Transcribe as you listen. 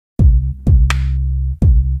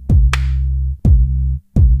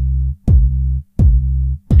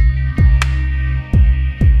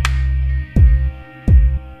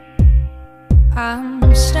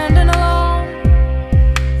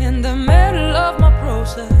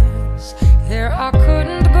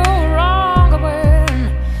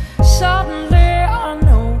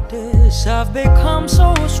I've become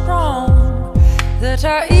so strong that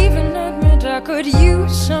I even admit I could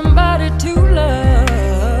use somebody to love.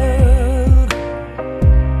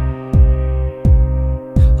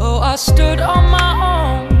 Oh, I stood on my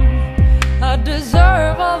own. I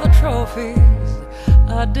deserve all the trophies.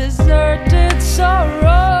 I deserted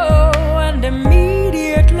sorrow, and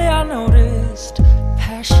immediately I noticed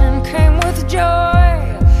passion came with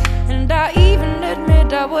joy. And I even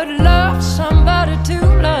admit I would love somebody to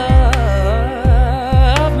love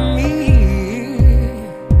me.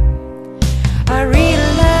 I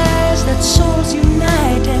realize that souls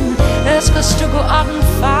unite and ask us to go out and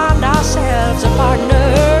find ourselves a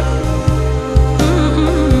partner.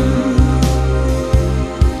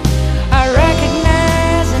 I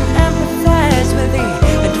recognize and empathize with the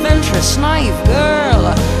adventurous, naive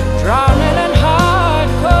girl drowning in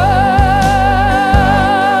hardcore.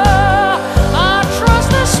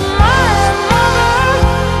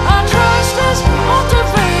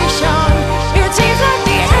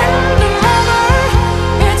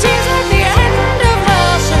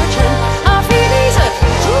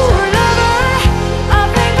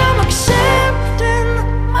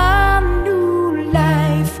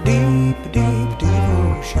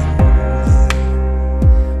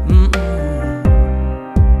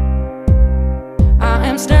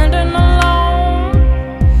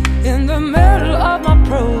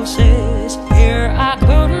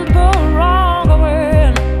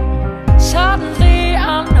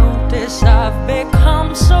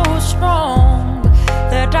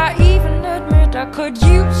 I could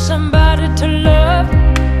use somebody to love.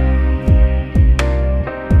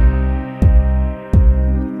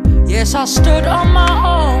 Yes, I stood on my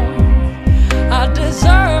own. I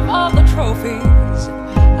deserve all the trophies.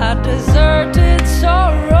 I deserted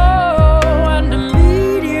sorrow, and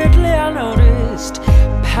immediately I noticed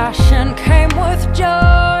passion came with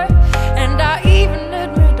joy. And I even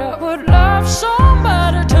admit I would love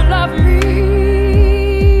somebody to love me.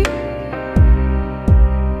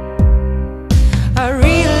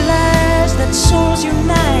 Souls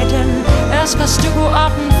unite and ask us to go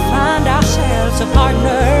out and find ourselves a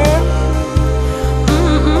partner.